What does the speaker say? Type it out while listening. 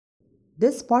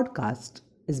This podcast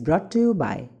is brought to you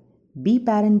by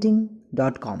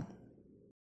beparenting.com.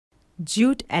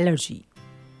 Jute allergy.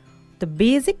 The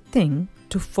basic thing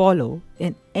to follow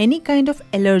in any kind of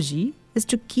allergy is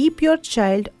to keep your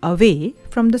child away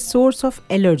from the source of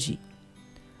allergy.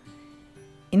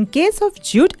 In case of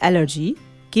jute allergy,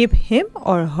 keep him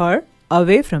or her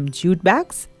away from jute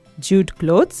bags, jute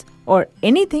clothes, or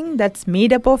anything that's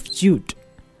made up of jute.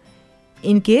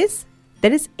 In case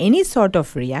there is any sort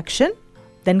of reaction,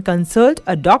 then consult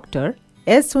a doctor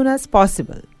as soon as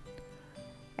possible.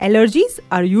 Allergies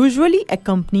are usually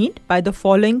accompanied by the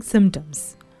following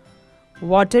symptoms: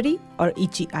 watery or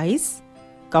itchy eyes,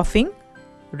 coughing,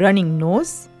 running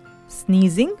nose,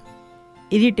 sneezing,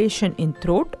 irritation in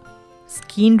throat,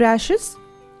 skin rashes,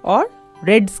 or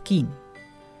red skin.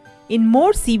 In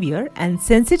more severe and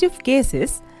sensitive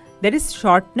cases, there is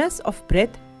shortness of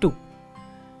breath too.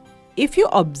 If you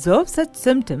observe such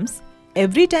symptoms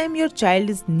every time your child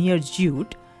is near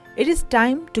jute, it is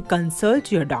time to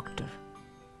consult your doctor.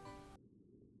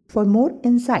 For more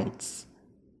insights,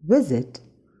 visit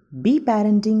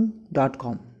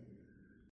beparenting.com.